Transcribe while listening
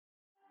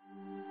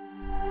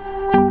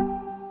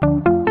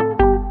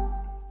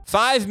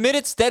5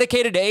 minutes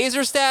dedicated to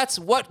Aizer stats.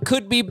 What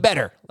could be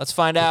better? Let's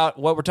find out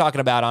what we're talking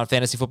about on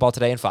Fantasy Football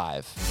Today in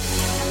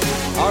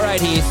 5. All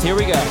right, Heath, here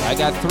we go. I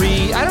got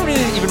 3. I don't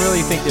even really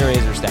think they're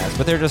Aizer stats,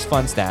 but they're just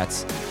fun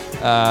stats.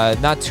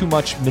 Not too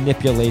much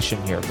manipulation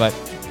here. But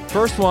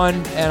first one,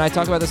 and I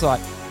talk about this a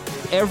lot,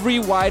 every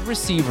wide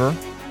receiver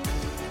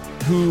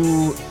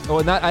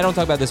I don't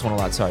talk about this one a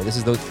lot, sorry. This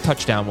is the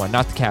touchdown one,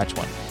 not the catch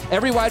one.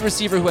 Every wide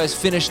receiver who has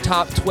finished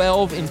top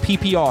 12 in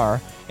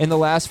PPR in the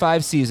last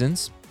 5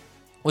 seasons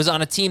was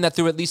on a team that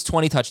threw at least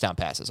 20 touchdown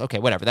passes. Okay,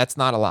 whatever, that's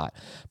not a lot.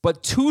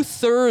 But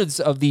 2/3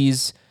 of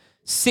these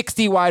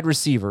 60 wide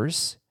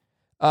receivers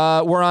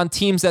were on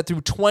teams that threw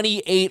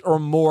 28 or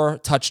more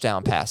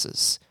touchdown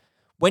passes.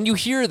 When you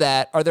hear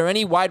that, are there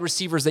any wide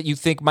receivers that you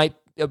think might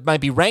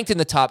be ranked in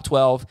the top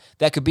 12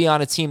 that could be on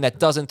a team that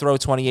doesn't throw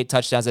 28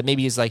 touchdowns, that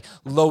maybe is like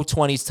low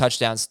 20s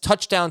touchdowns?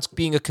 Touchdowns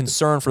being a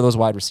concern for those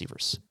wide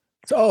receivers.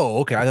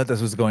 Okay. I thought this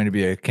was going to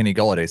be a Kenny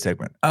Golladay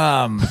segment.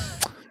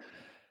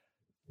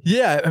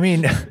 Yeah, I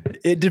mean,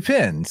 it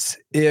depends.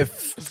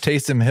 If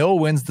Taysom Hill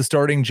wins the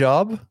starting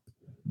job,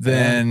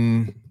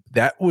 then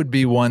that would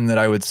be one that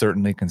I would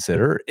certainly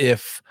consider.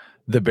 If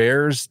the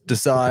Bears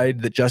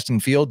decide that Justin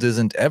Fields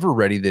isn't ever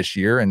ready this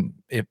year, and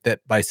if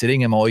that by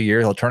sitting him all year,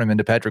 he'll turn him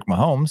into Patrick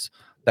Mahomes,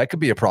 that could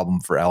be a problem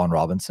for Allen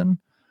Robinson.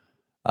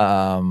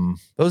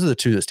 Those are the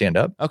 2 that stand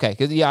up. Okay,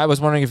 because I was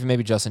wondering if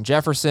maybe Justin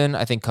Jefferson.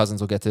 I think Cousins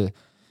will get to.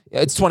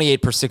 It's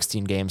 28 per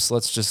 16 games, so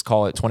let's just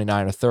call it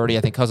 29 or 30.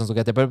 I think Cousins will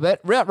get there. But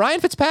Ryan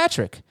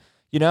Fitzpatrick,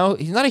 he's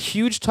not a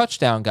huge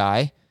touchdown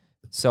guy,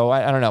 so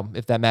I don't know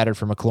if that mattered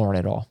for McLaurin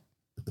at all.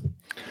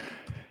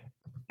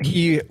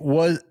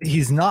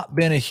 He's not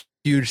been a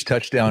huge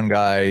touchdown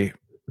guy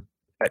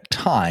at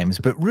times,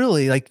 but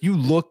really, like, you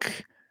look,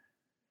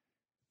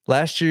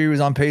 last year he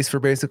was on pace for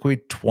basically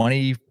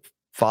 25.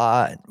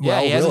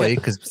 Really,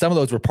 because some of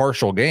those were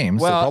partial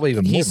games, so probably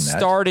even more than that. He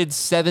started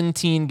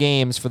 17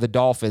 games for the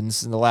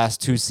Dolphins in the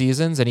last 2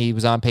 seasons, and he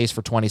was on pace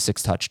for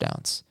 26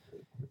 touchdowns.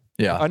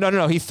 Yeah.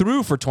 No. He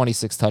threw for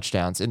 26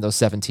 touchdowns in those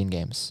 17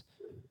 games.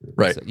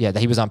 Right. So,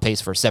 he was on pace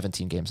for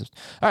 17 games.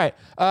 All right,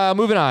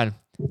 moving on.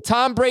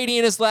 Tom Brady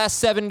in his last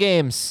 7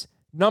 games,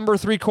 number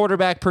 3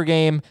 quarterback per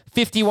game,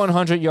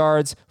 5,100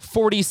 yards,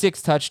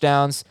 46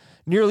 touchdowns,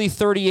 nearly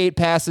 38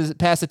 pass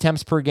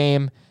attempts per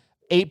game,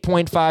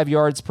 8.5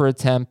 yards per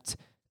attempt.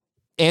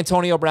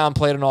 Antonio Brown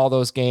played in all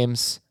those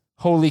games.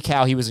 Holy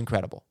cow, he was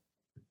incredible.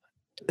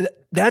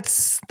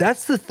 That's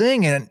the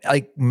thing. And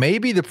like,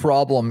 maybe the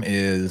problem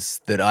is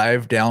that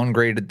I've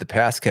downgraded the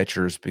pass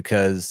catchers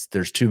because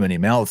there's too many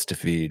mouths to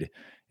feed.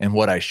 And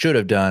what I should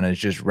have done is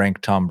just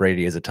rank Tom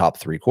Brady as a top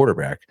 3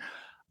 quarterback.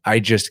 I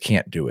just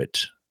can't do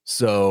it.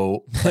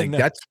 So like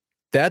no.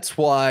 That's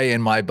why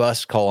in my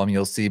bust column,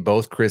 you'll see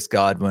both Chris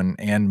Godwin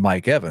and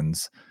Mike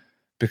Evans,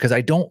 because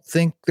I don't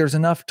think there's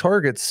enough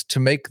targets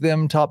to make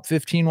them top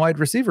 15 wide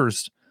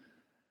receivers.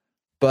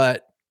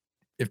 But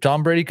if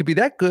Tom Brady could be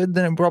that good,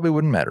 then it probably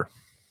wouldn't matter.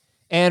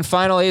 And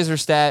final Aizer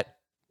stat.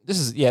 This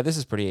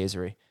is pretty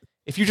Aizery.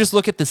 If you just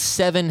look at the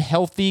 7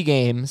 healthy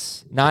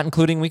games, not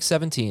including week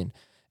 17,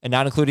 and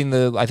not including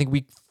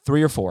week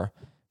 3 or 4,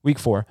 week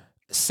 4,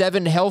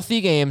 7 healthy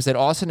games that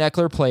Austin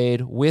Eckler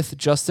played with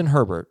Justin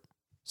Herbert.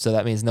 So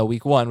that means no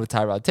week 1 with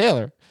Tyrod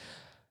Taylor.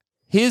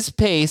 His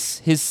pace,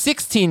 his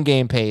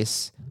 16-game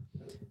pace,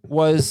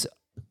 was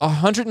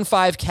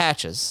 105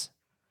 catches,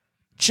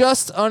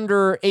 just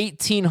under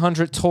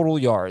 1,800 total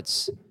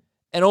yards,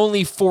 and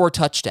only 4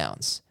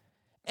 touchdowns.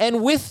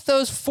 And with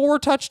those 4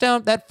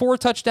 touchdown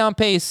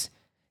pace,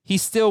 he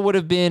still would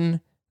have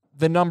been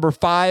the number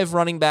 5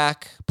 running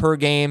back per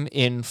game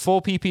in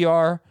full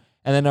PPR,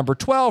 and the number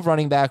 12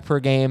 running back per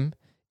game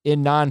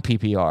in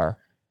non-PPR.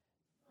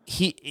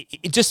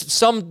 Just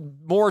some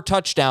more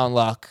touchdown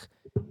luck.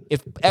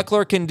 If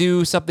Eckler can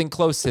do something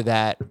close to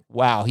that,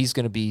 wow, he's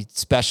going to be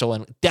special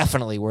and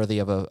definitely worthy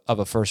of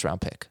a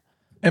first-round pick.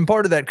 And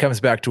part of that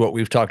comes back to what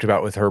we've talked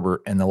about with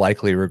Herbert and the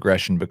likely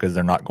regression, because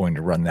they're not going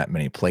to run that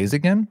many plays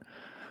again.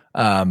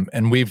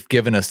 And we've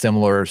given a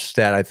similar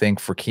stat, I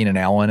think, for Keenan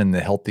Allen in the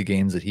healthy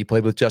games that he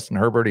played with Justin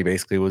Herbert. He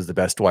basically was the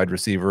best wide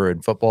receiver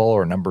in football,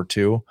 or number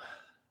 2.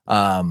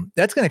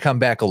 That's going to come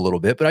back a little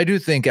bit, but I do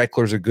think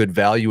Eckler's a good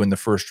value in the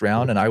first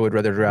round, and I would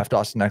rather draft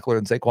Austin Eckler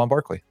than Saquon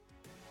Barkley.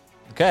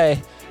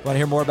 Okay. Want to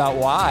hear more about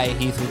why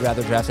Heath would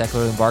rather draft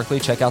Eckler than Barkley?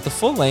 Check out the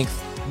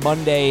full-length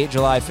Monday,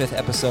 July 5th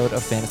episode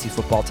of Fantasy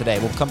Football Today.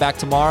 We'll come back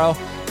tomorrow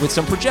with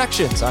some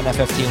projections on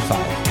FFT and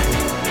 5.